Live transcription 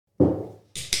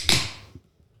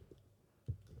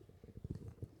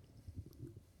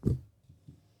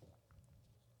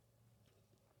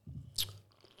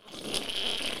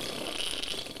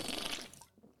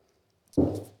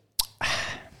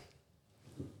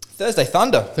Thursday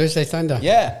Thunder. Thursday Thunder.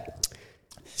 Yeah.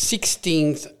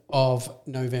 16th of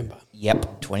November.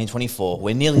 Yep, 2024.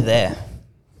 We're nearly there.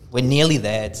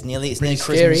 It's nearly Scary.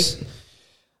 Christmas.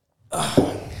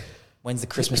 When's the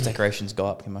Christmas decorations go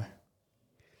up, Kimo?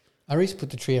 I always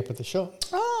put the tree up at the shop.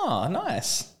 Oh,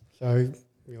 nice. So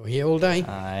you're here all day.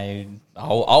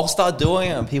 I'll start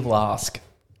doing it when people ask.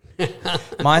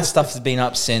 My stuff has been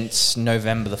up since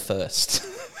November the 1st.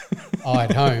 Oh,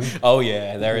 at home. Oh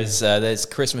yeah, there's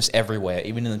Christmas everywhere,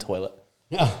 even in the toilet.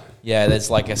 Oh. Yeah, there's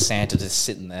like a Santa just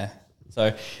sitting there.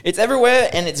 So it's everywhere,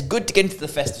 and it's good to get into the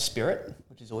festive spirit,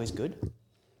 which is always good.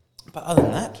 But other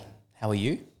than that, how are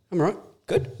you? I'm all right.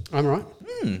 Good. I'm all right.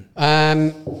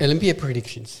 Olympia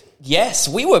predictions. Yes,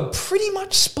 we were pretty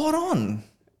much spot on.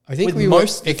 I think with we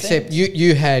most were, of the except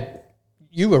things.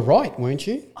 you were right, weren't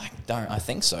you? I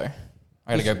think so.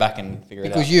 I got to go back and figure it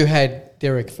out. Because you had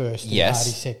Derek first, and Yes.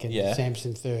 Hardy second, Yeah.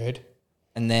 Samson third.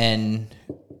 And then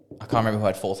I can't remember who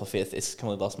had fourth or fifth. It's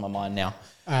completely lost my mind now.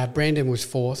 Brandon was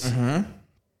fourth. Mm-hmm.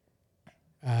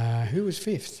 Who was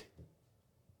fifth?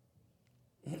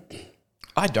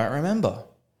 I don't remember.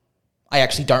 I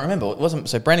actually don't remember. It wasn't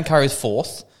so. Brandon Curry was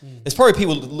fourth. There's probably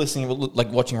people listening, like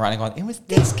watching right now, going, "It was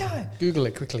this guy." Google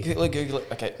it quickly. Google it.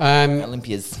 Okay.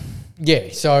 Olympia's. Yeah.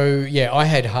 So I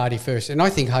had Hardy first, and I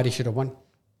think Hardy should have won.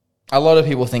 A lot of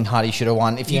people think Hardy should have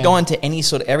won. If you Yeah. go into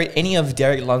any of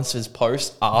Derek Lunsford's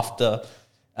posts after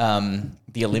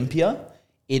the Olympia,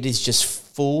 it is just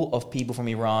full of people from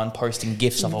Iran posting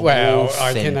gifs of a wolf.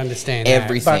 I and can understand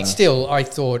everything. that. But still, I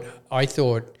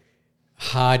thought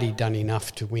Hardy done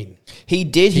enough to win. He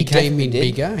did. He came definitely in did.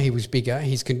 bigger. He was bigger.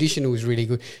 His condition was really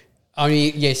good. I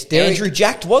mean, yes, Derek. Andrew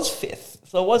Jacked was fifth.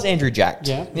 So it was Andrew Jacked.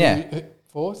 Yeah.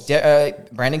 Fourth.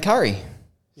 Brandon Curry.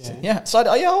 Yeah. So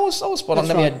I was spot on.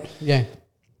 That's Then right.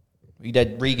 we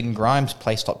had Regan Grimes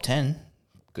place top 10.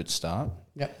 Good start.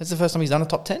 Yeah. That's the first time he's done a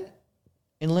top 10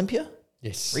 in Olympia.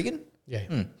 Yes. Regan? Yeah.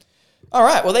 All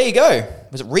right, well, there you go.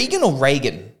 Was it Regan or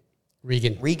Reagan?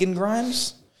 Regan. Regan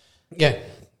Grimes? Yeah.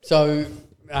 So,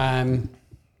 what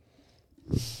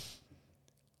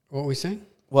were we saying?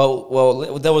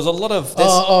 Well, there was a lot of...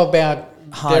 about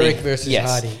Hardy. Derek versus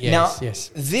Hardy. Yes, now, yes.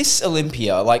 this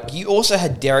Olympia, like, you also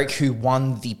had Derek who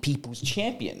won the People's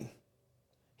Champion.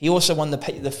 He also won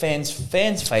the fans'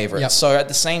 favourite. Yep. So at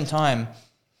the same time,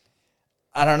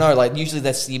 I don't know, like, usually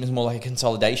that's even more like a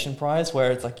consolidation prize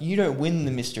where it's like, you don't win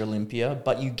the Mr. Olympia,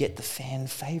 but you get the fan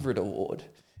favourite award.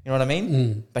 You know what I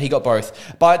mean? But he got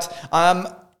both. But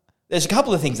there's a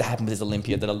couple of things that happened with this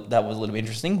Olympia that was a little bit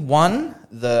interesting. One,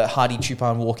 the Hardy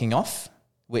Chupan walking off,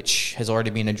 which has already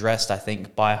been addressed, I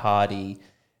think, by Hardy,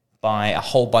 by a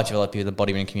whole bunch of other people in the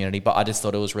bodybuilding community. But I just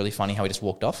thought it was really funny how he just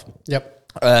walked off. Yep.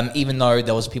 Even though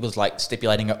there was people like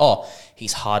stipulating, oh,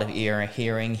 he's hard of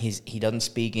hearing, he doesn't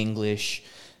speak English.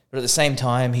 But at the same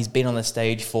time, he's been on the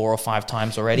stage 4 or 5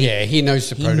 times already. Yeah, he knows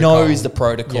the protocol. He knows the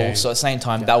protocol. Yeah. So at the same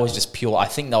time, that was just pure. I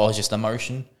think that was just an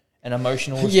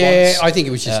emotional response. Yeah, I think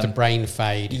it was just a brain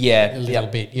fade. Yeah, a little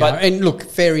bit. You but- know? And look,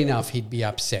 fair enough, he'd be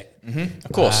upset.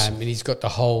 Of course. And he's got the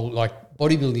whole, like,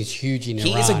 bodybuilding is huge in Iran.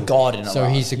 He is a god in So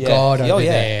Iran. he's a Yeah. god Oh, over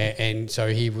yeah. there. And so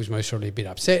he was most probably a bit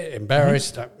upset,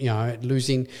 embarrassed, at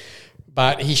losing.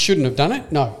 But he shouldn't have done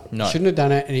it. No. Shouldn't have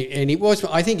done it. And it was,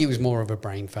 I think it was more of a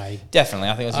brain fade. Definitely.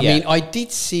 I think it was, I mean, I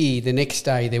did see the next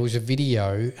day there was a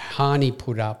video Hani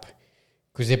put up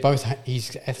because they're both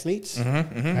his athletes,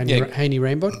 Haney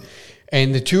Rainbow,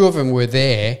 and the two of them were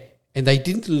there and they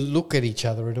didn't look at each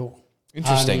other at all.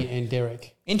 Interesting. Hani and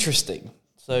Derek. Interesting.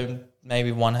 So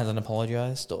maybe one hasn't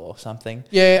apologised or something.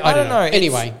 Yeah, I don't know. It's-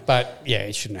 Anyway, but yeah,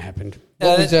 it shouldn't have happened.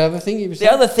 What was the other thing you were saying?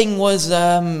 The other thing was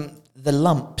the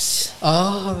lumps.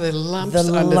 Oh, the lumps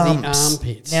under the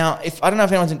armpits. Now, I don't know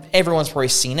if everyone's probably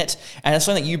seen it, and it's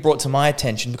something that you brought to my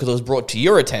attention because it was brought to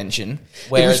your attention.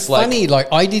 Where it was it's funny, like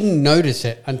I didn't notice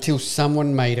it until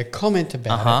someone made a comment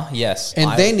about it. Yes.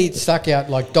 And then it stuck out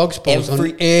like dog's balls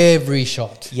on every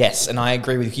shot. Yes, and I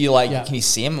agree with you. Like, Yeah. can you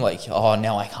see them? Like, oh,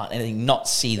 now I can't anything not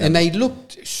see them. And they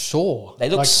looked sore. They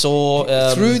looked sore.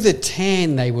 Through the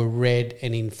tan, they were red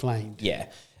and inflamed. Yeah.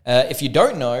 If you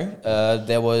don't know,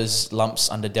 there was lumps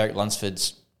under Derek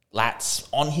Lunsford's lats,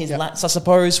 on his lats, I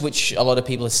suppose, which a lot of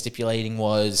people are stipulating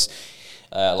was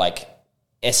like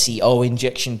SEO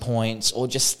injection points or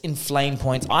just inflamed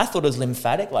points. I thought it was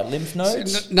lymphatic, like lymph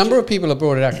nodes. A number of people have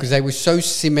brought it up because they were so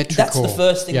symmetrical. That's the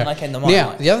first thing that came to mind.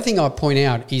 Now, the other thing I point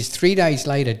out is 3 days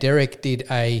later,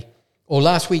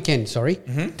 last weekend,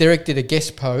 Derek did a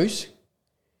guest pose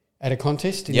at a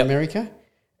contest in America,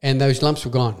 and those lumps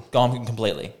were gone. Gone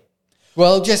completely.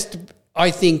 Well,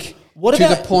 I think What to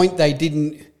about- the point they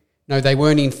didn't No, they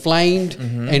weren't inflamed,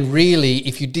 and really,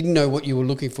 if you didn't know what you were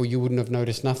looking for, you wouldn't have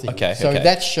noticed nothing. Okay, so okay.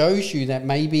 that shows you that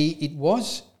maybe it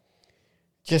was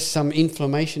just some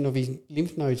inflammation of his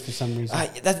lymph nodes for some reason.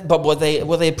 But were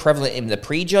they prevalent in the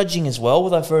prejudging as well? Were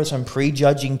they first from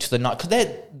prejudging to the night? Because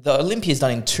the Olympia's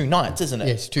done in 2 nights, isn't it?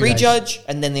 Yes, 2 prejudge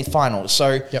and then the finals.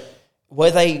 So Yep.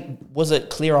 was it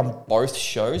clear on both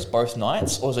shows, both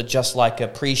nights, or was it just like a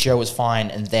pre-show was fine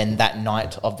and then that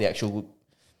night of the actual?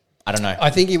 I don't know. I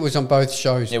think it was on both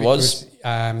shows. It was?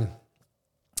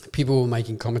 People were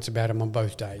making comments about him on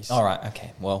both days. All right.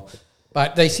 Okay. Well.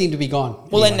 But they seem to be gone.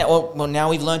 Well, anyway. then, now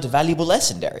we've learned a valuable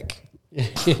lesson, Derek.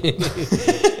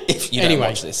 If you don't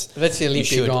watch this, that's the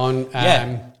Olympia gone.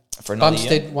 For another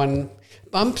Bumstead year. won.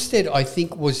 Bumstead, I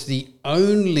think, was the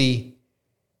only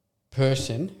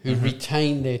person who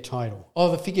retained their title.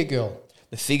 Oh, the figure girl.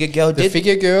 The figure girl The did.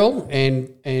 figure girl and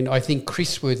I think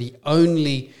Chris were the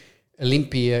only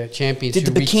Olympia champions Did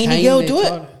who the bikini retained girl their do it?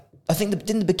 title. I think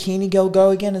didn't the bikini girl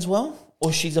go again as well,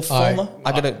 or she's a former?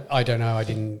 I don't know. I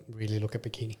didn't really look at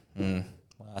bikini. Well,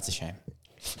 that's a shame.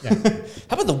 Yeah.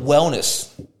 How about the wellness?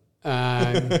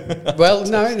 Well,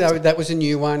 no, that was a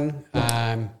new one.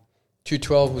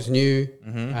 212 was new.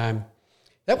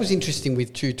 That was interesting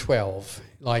with 212.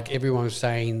 Like everyone was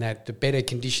saying that the better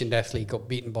conditioned athlete got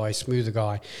beaten by a smoother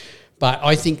guy, but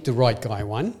I think the right guy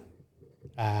won.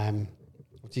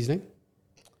 What's his name?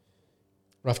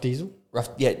 Rough Diesel.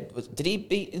 Did he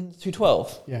beat in the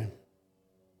 212? Yeah.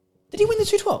 Did he win the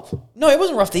 212? No, it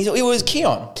wasn't Rough Diesel. It was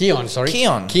Keon. Keon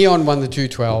won the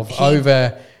 212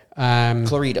 over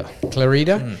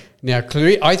Clarida. Now,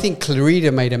 I think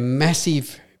Clarida made a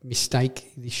massive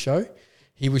mistake this show.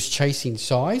 He was chasing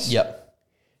size. Yep.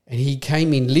 And he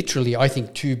came in literally, I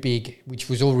think, too big, which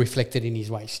was all reflected in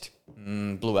his waist.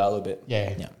 Blew out a little bit.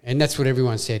 Yeah. And that's what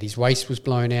everyone said. His waist was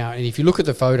blown out. And if you look at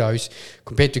the photos,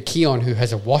 compared to Keon, who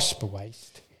has a wasp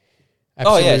waist,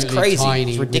 it's crazy.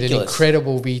 tiny, It's with ridiculous. an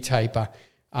incredible V-taper,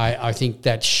 I think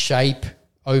that shape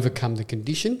overcome the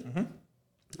condition.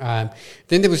 Then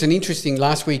there was an interesting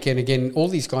last weekend, again, all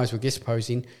these guys were guest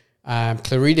posing.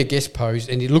 Clarida guest posed,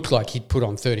 and it looked like he'd put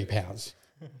on 30 pounds.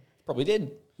 Probably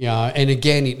did. Yeah, and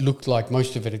again, it looked like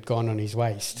most of it had gone on his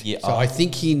waist. Yeah. So I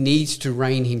think he needs to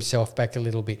rein himself back a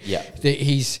little bit. Yeah.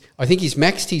 I think he's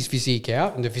maxed his physique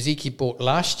out, and the physique he bought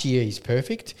last year is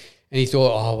perfect. And he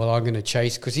thought, I'm going to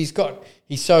chase because he's got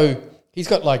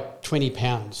like 20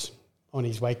 pounds on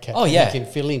his weight cap. Oh, yeah. He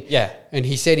can fill in. Yeah. And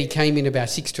he said he came in about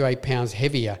 6 to 8 pounds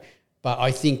heavier, but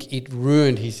I think it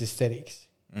ruined his aesthetics.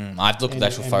 I've looked at the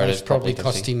actual and photos. probably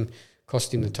cost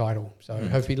him the title. So I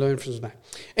hope he learned from that.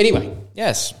 Anyway.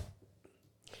 Yes.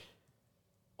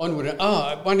 Onward.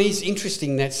 One is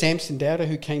interesting that Samson Dowder,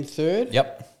 who came third.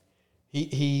 Yep.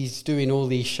 He's doing all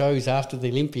these shows after the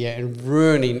Olympia and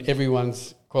ruining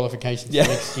everyone's qualifications for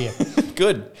next year.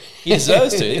 Good. He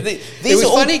deserves to. It was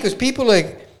funny because people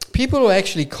are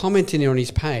actually commenting on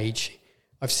his page.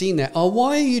 I've seen that. Oh,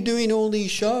 why are you doing all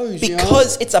these shows?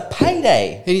 Because it's a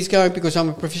payday. And he's going, because I'm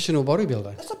a professional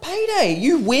bodybuilder. It's a payday.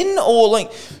 You win or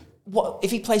what?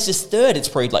 If he places third, it's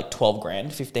probably like 12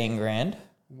 grand, 15 grand.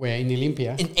 Where, in the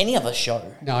Olympia? In any other show.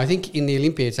 No, I think in the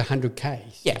Olympia it's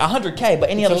 100K. Yeah, 100K, but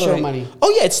any other show. It's a lot of money.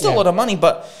 Oh, yeah, it's still a lot of money,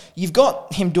 but you've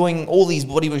got him doing all these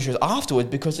bodybuilding shows afterwards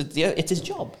because it's his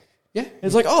job. Yeah.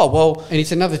 It's like, oh, well. And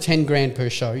it's another 10 grand per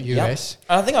show, US. Yep.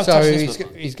 I think I've touched this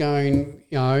he's going,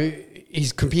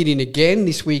 he's competing again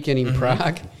this weekend in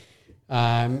Prague.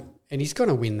 And he's going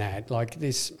to win that. Like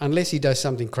this, unless he does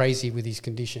something crazy with his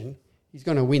condition, he's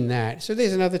going to win that. So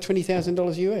there's another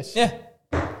 $20,000 US. Yeah.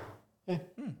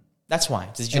 That's why.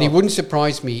 It's his job. And it wouldn't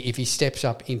surprise me if he steps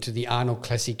up into the Arnold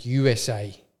Classic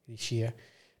USA this year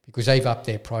because they've upped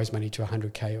their prize money to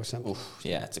 100K or something. Oof,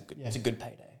 yeah, it's a good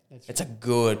payday. It's a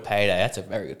good payday. That's a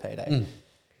very good payday.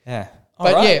 Yeah.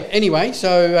 Anyway,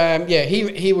 so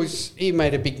he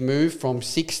made a big move from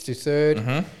 6th to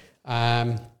 3rd.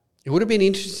 It would have been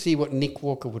interesting to see what Nick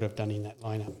Walker would have done in that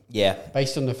lineup. Yeah.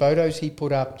 Based on the photos he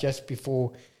put up just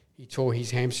before he tore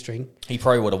his hamstring. He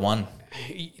probably would have won.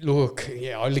 Look,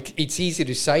 it's easy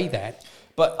to say that.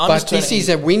 But this is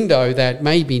a window that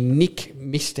maybe Nick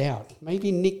missed out.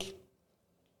 Maybe Nick,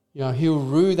 he'll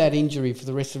rue that injury for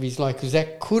the rest of his life because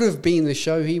that could have been the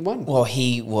show he won. Well,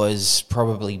 he was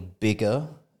probably bigger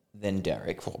than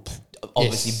Derek. Well,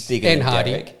 obviously bigger than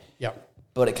Hardy. Derek. Yep.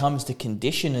 But it comes to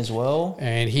condition as well.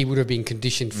 And he would have been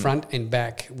conditioned front and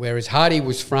back, whereas Hardy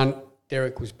was front,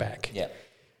 Derek was back. Yeah.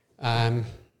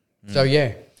 So,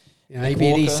 maybe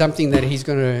it is something that he's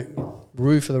going to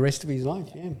rue for the rest of his life,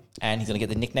 And he's going to get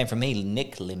the nickname from me,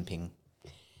 Nick Limping.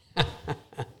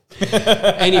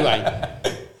 Anyway,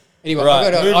 Anyway, Right,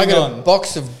 I got moving a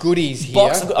box of goodies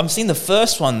here I'm seeing the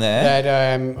first one there.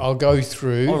 that I'll go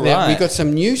through. All Now, right. we've got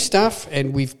some new stuff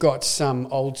and we've got some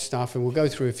old stuff, and we'll go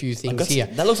through a few things here.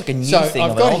 That looks like a new So thing.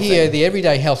 I've of an got old here thing. the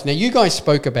Everyday Health. Now, you guys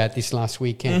spoke about this last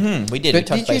weekend. We did. We But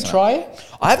touched did you base on try it?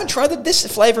 I haven't tried this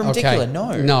flavour in particular.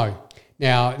 No. No.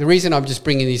 Now, the reason I'm just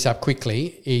bringing this up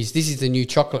quickly is this is the new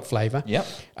chocolate flavour. Yep.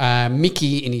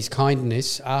 Mickey, in his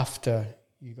kindness, after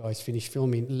you guys finished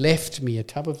filming, left me a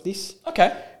tub of this.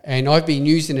 Okay. And I've been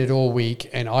using it all week.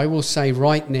 And I will say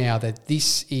right now that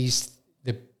this is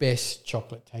the best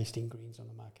chocolate tasting greens on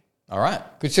the market. All right.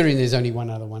 Considering there's only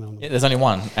one other one on the market. Yeah, there's only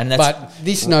one, and that's But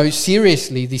this, no,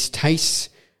 seriously, this tastes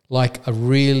like a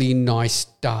really nice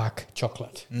dark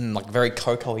chocolate. like very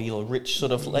cocoa-y or rich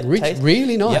sort of taste.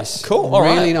 Really nice. Yep, cool. All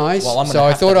really right. nice. Well, I'm gonna so I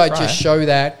have thought to I'd try just it. show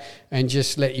that and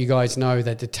just let you guys know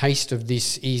that the taste of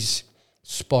this is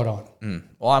spot on.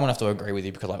 Well, I'm gonna have to agree with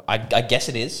you because I guess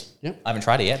it is. Yep. I haven't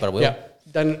tried it yet, but I will. Yeah,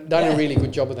 done a really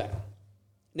good job of that.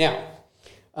 Now,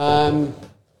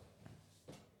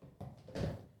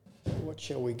 what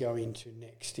shall we go into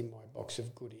next in my box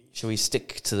of goodies? Shall we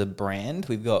stick to the brand?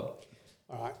 We've got.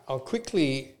 All right,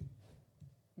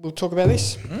 we'll talk about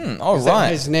this. All That right.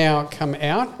 has now come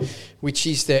out, which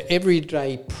is the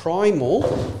Everyday Primal,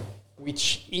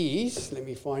 which is, let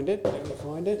me find it,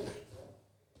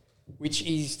 which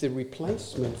is the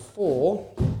replacement for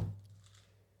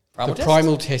Primal the test?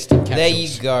 Primal testing capsules. There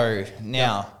you go.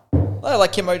 Now, well,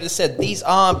 like Kimmo just said, these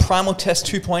are Primal Test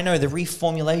 2.0, the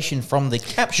reformulation from the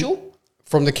capsule.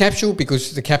 From the capsule,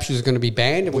 because the capsule is going to be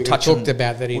banned, and we'll talk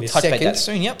about that in a touch second. about that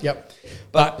soon, yep. Yep.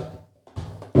 But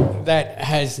that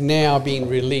has now been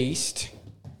released.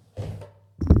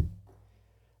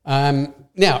 Now,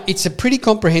 it's a pretty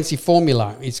comprehensive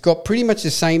formula. It's got pretty much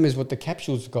the same as what the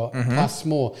capsule's got, plus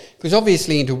more. Because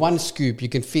obviously into one scoop, you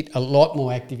can fit a lot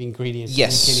more active ingredients than you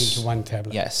can into one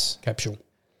tablet. Yes. Capsule.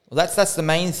 Well, that's the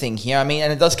main thing here. I mean,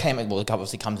 and it does it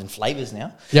obviously comes in flavors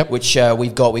now. Yep. Which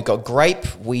we've got grape,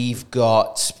 we've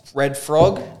got red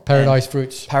frog, Paradise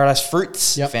fruits. paradise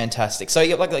fruits. Yep. Fantastic. So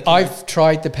yeah, like I've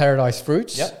tried the Paradise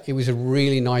fruits. Yep. It was a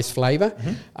really nice flavour.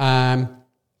 And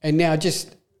now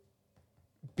just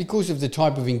because of the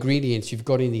type of ingredients you've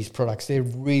got in these products, they're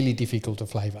really difficult to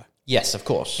flavour. yes, of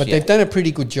course. But they've done a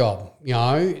pretty good job. You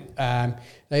know,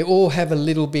 they all have a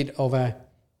little bit of a,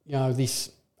 you know,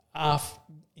 this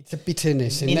it's a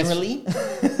bitterness. And minerally.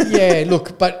 yeah,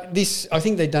 look, but this, I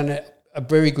think they've done a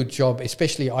very good job.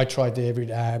 Especially, I tried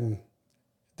the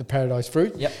Paradise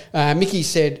fruit. Yep. Mickey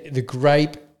said the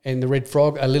grape and the red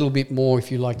frog a little bit more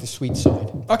if you like the sweet side.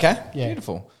 Okay. Yeah.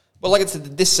 Beautiful. Well, like I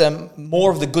said, this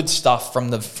more of the good stuff from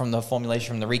the formulation,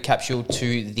 from the recapsule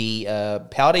to the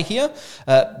powder here.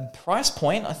 Price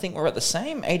point, I think we're at the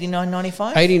same,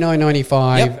 $89.95.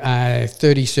 $89.95,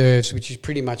 30 serves, which is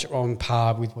pretty much on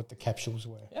par with what the capsules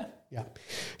were. Yeah.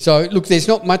 So look, there's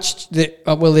not much.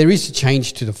 There is a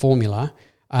change to the formula.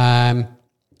 The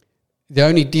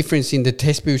only difference in the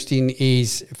test boosting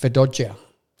is Fedogia.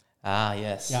 Ah,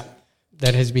 yes. Yeah,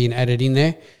 that has been added in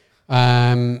there.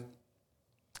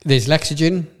 There's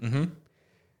Laxogen,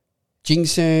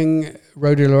 ginseng,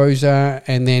 rhodiola,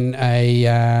 and then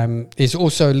there's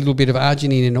also a little bit of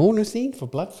arginine and ornithine for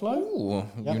blood flow. Ooh,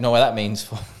 you know what that means.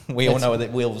 We all know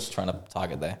that Will's trying to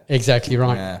target there. Exactly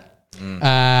right.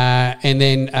 Yeah. And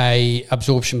then a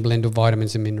absorption blend of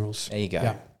vitamins and minerals. There you go.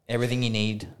 Yeah. Everything you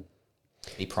need,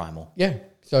 be primal. Yeah.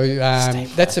 So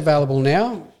that's available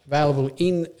now. Available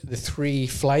in the 3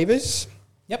 flavours.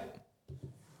 Yep.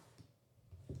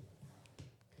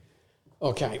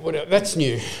 Okay, that's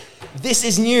new. This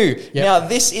is new. Yep. Now,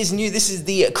 this is new. This is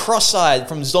the Cross-Eyed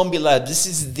from Zombie Lab. This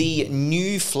is the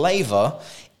new flavour,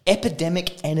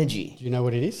 Epidemic Energy. Do you know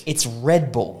what it is? It's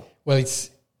Red Bull. Well, it's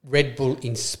Red Bull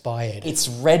inspired. It's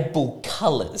Red Bull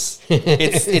colours.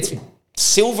 it's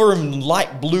silver and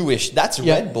light bluish. That's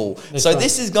Red Bull. So right.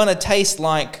 this is going to taste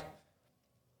like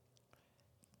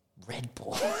Red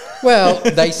Bull. Well,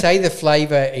 they say the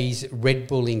flavour is Red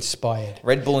Bull inspired.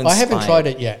 Red Bull inspired. I haven't tried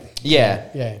it yet. Yeah.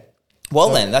 Yeah. Well,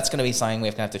 then, that's going to be something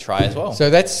we're going to have to try as well. So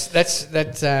that's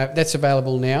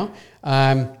available now.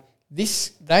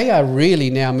 They are really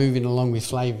now moving along with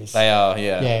flavours. They are,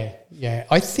 yeah. Yeah.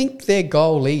 I think their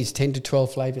goal is 10 to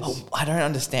 12 flavours. Oh, I don't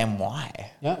understand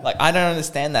why. Yeah. Like, I don't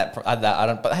understand that. I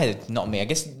don't. But hey, not me. I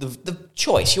guess the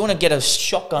choice. You want to get a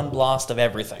shotgun blast of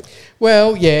everything.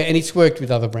 Well, yeah, and it's worked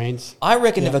with other brands. I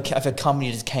reckon if a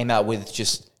company just came out with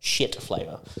just shit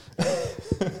flavour,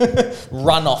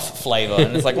 runoff flavour,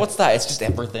 and it's like, what's that? It's just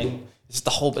everything. It's the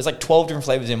whole. It's like 12 different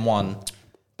flavours in one.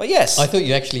 But yes, I thought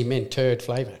you actually meant turd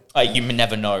flavour. You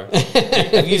never know.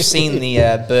 Have you seen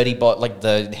the Birdie Bot, like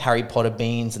the Harry Potter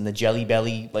beans and the Jelly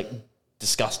Belly, like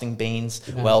disgusting beans.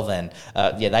 No. Well then,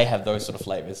 they have those sort of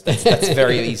flavors. That's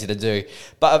very easy to do.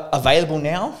 But available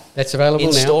now? That's available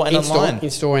in now. Store and online. In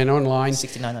store and online.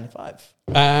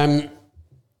 $69.95.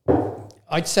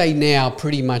 I'd say now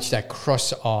pretty much that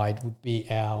Cross-Eyed would be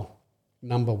our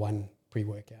number one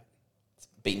pre-workout.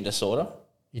 Beaten Disorder?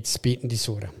 It's Beaten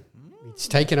Disorder. It's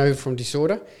taken over from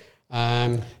Disorder.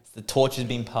 The torch has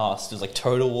been passed. It was like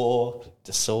Total War,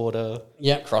 Disorder,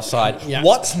 yep. Cross-Eyed. Yep.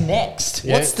 What's next?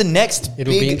 Yeah. What's the next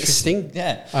It'll be interesting.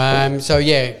 Yeah.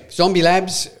 Zombie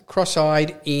Labs,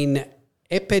 Cross-Eyed in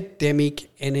Epidemic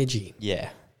Energy. Yeah.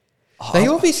 They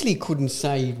obviously couldn't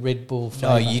say Red Bull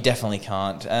flavour. No, you definitely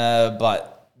can't.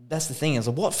 But that's the thing is,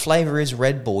 what flavour is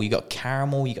Red Bull? You got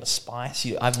caramel, you got spice.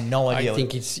 I have no idea. I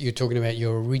think you're talking about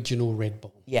your original Red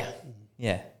Bull. Yeah,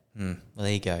 yeah. Well,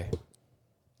 there you go.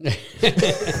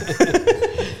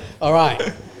 All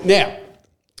right. Now,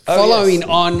 following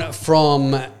on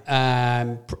from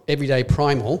Everyday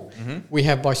Primal, we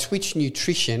have by Switch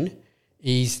Nutrition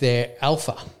is their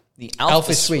Alpha. The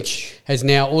Alpha Switch has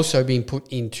now also been put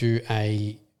into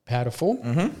a powder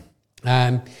form.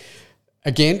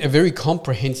 Again, a very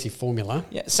comprehensive formula.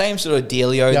 Yeah, same sort of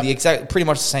dealio. Yep. Pretty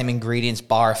much the same ingredients,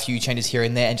 bar a few changes here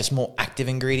and there, and just more active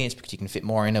ingredients because you can fit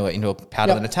more into a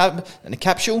powder than a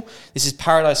capsule. This is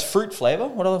Paradise Fruit flavor.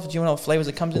 What else do you know? What flavors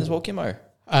it comes in as well, Kimmo?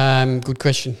 Good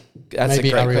question. That's Maybe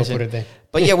a great Ariel question. Put it there.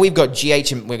 But yeah, we've got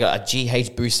GH and we've got a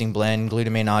GH boosting blend,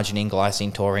 glutamine, arginine,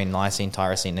 glycine, taurine, lysine,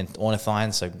 tyrosine, and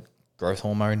ornithine, so growth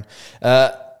hormone.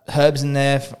 Herbs in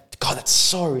there. God, that's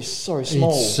so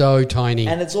small. It's so tiny.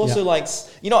 And it's also I'm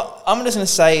just going to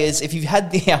say is if you've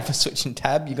had the Alpha Switch and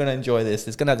Tab, you're going to enjoy this.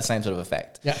 It's going to have the same sort of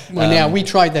effect. Yeah. Well, now we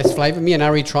tried that flavour. Me and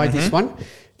Ari tried this one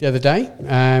the other day.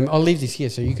 I'll leave this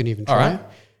here so you can even try it.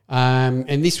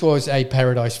 And this was a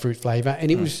Paradise Fruit flavour,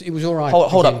 and it was all right.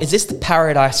 Hold up. Is this the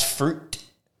Paradise Fruit?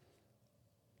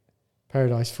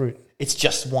 Paradise Fruit. It's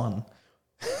just one.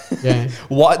 Yeah.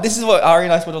 What? This is what Ari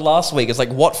and I spotted last week. It's like,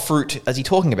 what fruit is he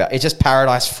talking about? It's just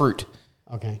Paradise Fruit.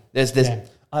 Okay. There's. You're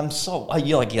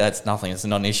like, yeah, that's nothing. It's a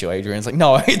non-issue, Adrian. It's like,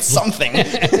 no, it's something.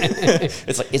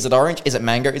 It's like, is it orange? Is it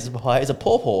mango? Is it papaya? Is it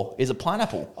pawpaw? Is it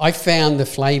pineapple? I found the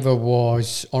flavour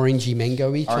was orangey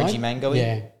mango-y. Orangey mango-y?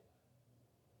 Yeah.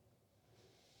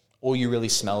 All you really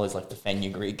smell is like the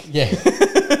fenugreek. Yeah.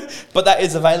 But that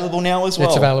is available now as well.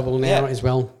 It's available now as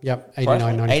well. Yep.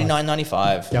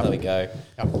 $89.95. Yep. There we go.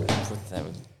 Yep.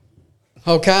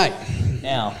 Okay.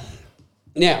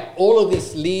 Now, all of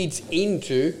this leads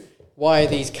into why are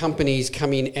these companies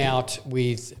coming out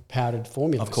with powdered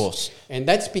formulas? Of course. And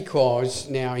that's because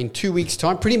now in 2 weeks'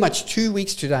 time, pretty much 2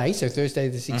 weeks today, so Thursday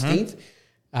the 16th,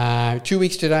 2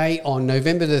 weeks today on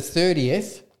November the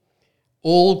 30th,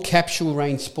 all capsule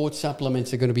range sports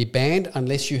supplements are going to be banned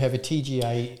unless you have a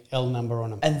TGA L number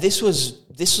on them. And this was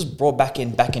brought back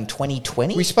in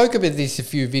 2020. We spoke about this a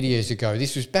few videos ago.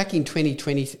 This was back in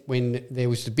 2020 when there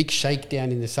was the big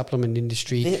shakedown in the supplement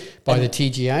industry by the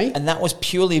TGA, and that was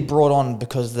purely brought on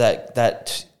because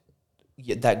that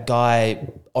guy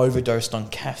overdosed on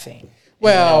caffeine.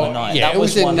 Well, yeah,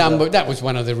 that was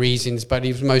one of the reasons, but it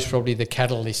was most probably the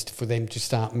catalyst for them to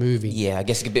start moving. Yeah, I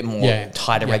guess a bit more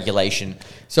tighter regulation.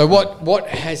 So what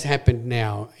has happened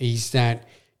now is that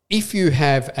if you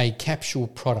have a capsule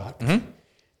product,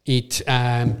 it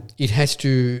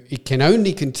can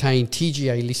only contain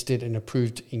TGA listed and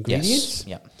approved ingredients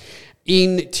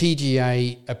in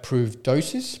TGA approved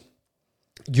doses.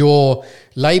 Your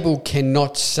label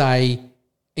cannot say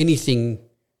anything.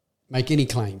 Make any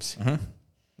claims.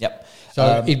 Yep.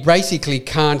 So it basically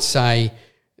can't say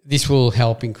this will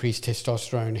help increase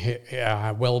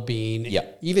testosterone, well-being,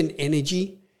 even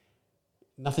energy.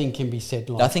 Nothing can be said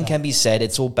like Nothing can be said.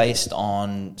 It's all based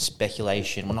on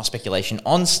speculation. Well, not speculation,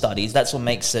 on studies. That's what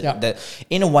makes it that,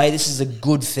 in a way, this is a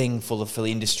good thing for the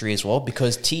industry as well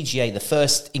because TGA, the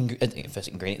first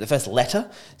ingredient, the first letter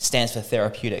stands for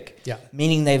therapeutic. Yeah.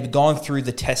 Meaning they've gone through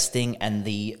the testing and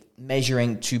the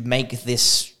measuring to make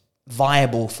this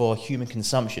viable for human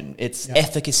consumption. Its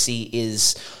efficacy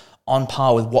is on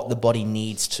par with what the body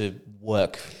needs to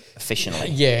work efficiently.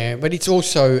 Yeah, but it's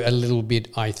also a little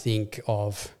bit, I think,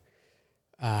 of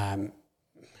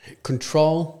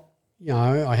control. You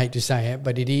know, I hate to say it,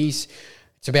 but it is.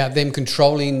 It's about them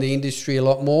controlling the industry a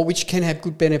lot more, which can have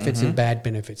good benefits and bad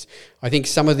benefits. I think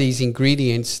some of these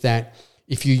ingredients that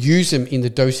if you use them in the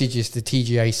dosages the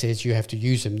TGA says you have to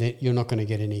use them, you're not going to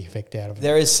get any effect out of them.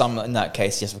 There is some in that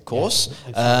case, yes, of course.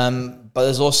 But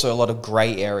there's also a lot of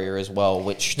grey area as well,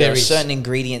 which there are certain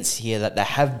ingredients here that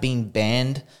have been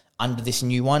banned under this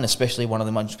new one, especially one of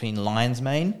the ones between lion's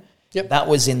mane. Yep. That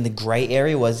was in the grey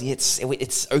area.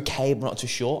 It's okay, but not too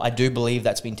sure. I do believe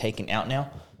that's been taken out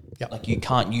now. Yep. Like you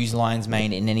can't use lion's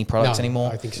mane in any products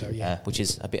anymore. I think so, yeah. Which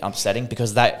is a bit upsetting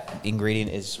because that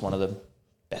ingredient is one of the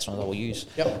best ones I will use.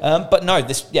 Yep. But no,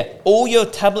 all your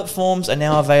tablet forms are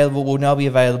now available. Will now be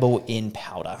available in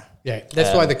powder. Yeah,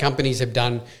 that's why the companies have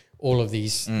done all of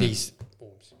these forms.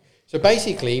 So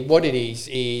basically, what it is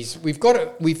we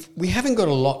haven't got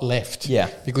a lot left. Yeah.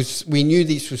 Because we knew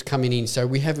this was coming in, so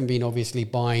we haven't been obviously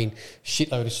buying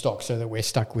shitload of stock so that we're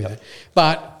stuck with it.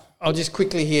 But I'll just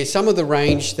quickly hear some of the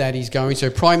range that is going. So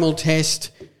Primal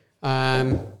Test,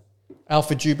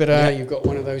 Alpha Jupiter, you've got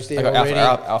one of those there already.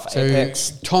 Alpha so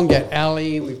Apex. Tongat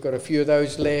Alley, we've got a few of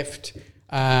those left.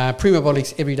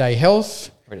 Primabolics Everyday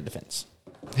Health. Everyday Defense.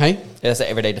 Hey? Yeah, that's the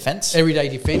Everyday Defense. Everyday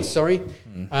Defense, sorry.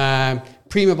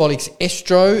 Primabolics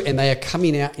Estro, and they are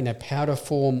coming out in a powder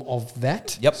form of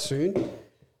that soon.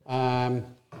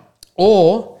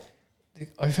 Or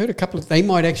I've heard a couple of, they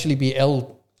might actually be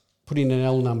putting an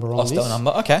L number on this. L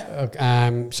number,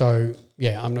 okay. So,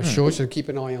 yeah, I'm not sure, so keep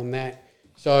an eye on that.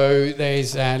 So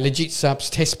there's Legit Subs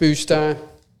Test Booster,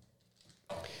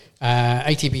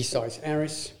 ATP Size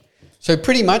Aris. So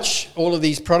pretty much all of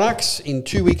these products in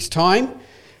 2 weeks' time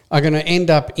are going to end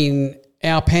up in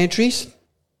our pantries.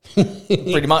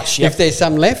 Pretty much, yeah. If there's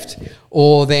some left.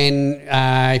 Or then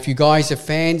if you guys are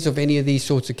fans of any of these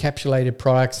sorts of capsulated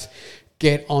products,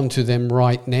 get onto them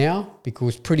right now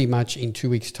because pretty much in 2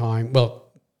 weeks' time, well,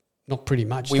 not pretty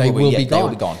much, they will be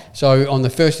gone. So on the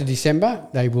 1st of December,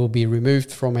 they will be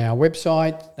removed from our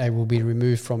website. They will be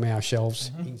removed from our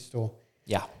shelves in store.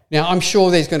 Yeah. Now, I'm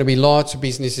sure there's going to be lots of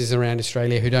businesses around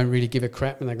Australia who don't really give a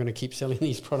crap and they're going to keep selling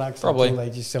these products until they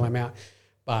just sell them out.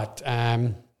 But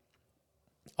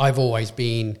I've always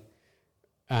been,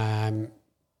 I'm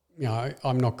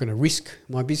not going to risk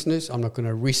my business. I'm not going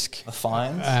to risk the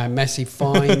fines, massive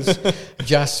fines,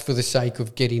 just for the sake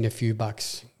of getting a few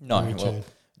bucks. No, well,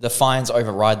 the fines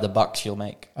override the bucks you'll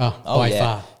make. By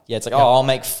far. Yeah, it's like, I'll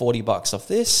make $40 off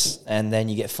this, and then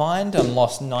you get fined and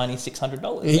lost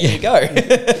 $9,600. There you go.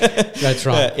 That's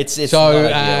right. It's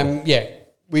so,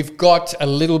 we've got a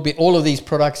little bit, all of these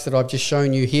products that I've just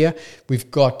shown you here, we've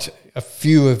got a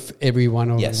few of every one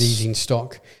of these in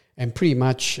stock. And pretty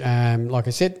much, like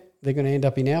I said, they're going to end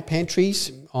up in our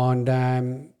pantries on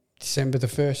December the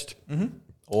 1st. Mm-hmm.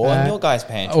 Or in your guys'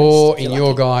 pantries. Or in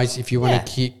your guys, if you want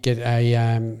to get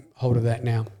a hold of that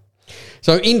now.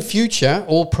 So in future,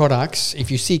 all products,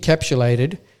 if you see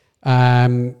capsulated,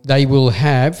 they will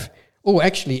have... Oh,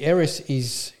 actually, Eris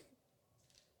is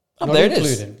not there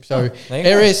included. It is. So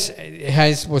Eris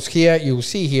has what's here, you'll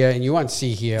see here, and you won't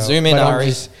see here. Zoom in, Ari. I'm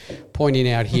just pointing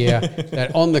out here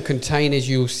that on the containers,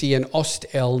 you'll see an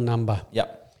OST-L number.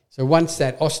 Yep. So once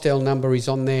that OST-L number is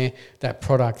on there, that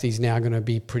product is now going to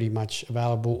be pretty much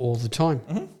available all the time.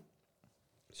 Mm-hmm.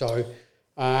 So,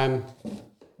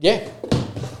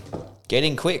 Get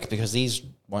in quick because these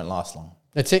won't last long.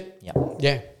 That's it? Yep.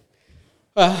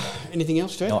 Yeah. Anything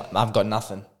else, Joe? No, I've got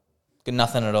nothing. Got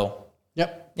nothing at all.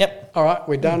 Yep. All right,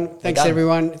 we're done. Thanks,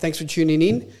 everyone. Thanks for tuning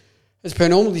in. As per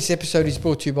normal, this episode is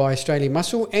brought to you by Australian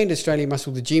Muscle and Australian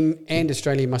Muscle the Gym and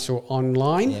Australian Muscle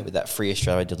Online. Yeah, with that free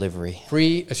Australia delivery.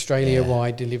 Free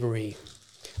Australia-wide delivery.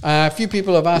 A few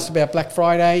people have asked about Black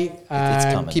Friday. It's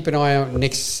coming. Keep an eye on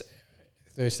next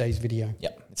Thursday's video.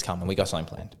 Yep, it's coming. We got something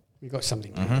planned. We got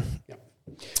something planned. Yep.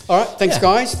 All right, thanks,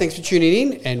 guys. Thanks for tuning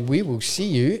in, and we will see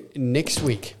you next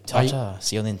week. Ta-ta.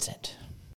 See you on the internet.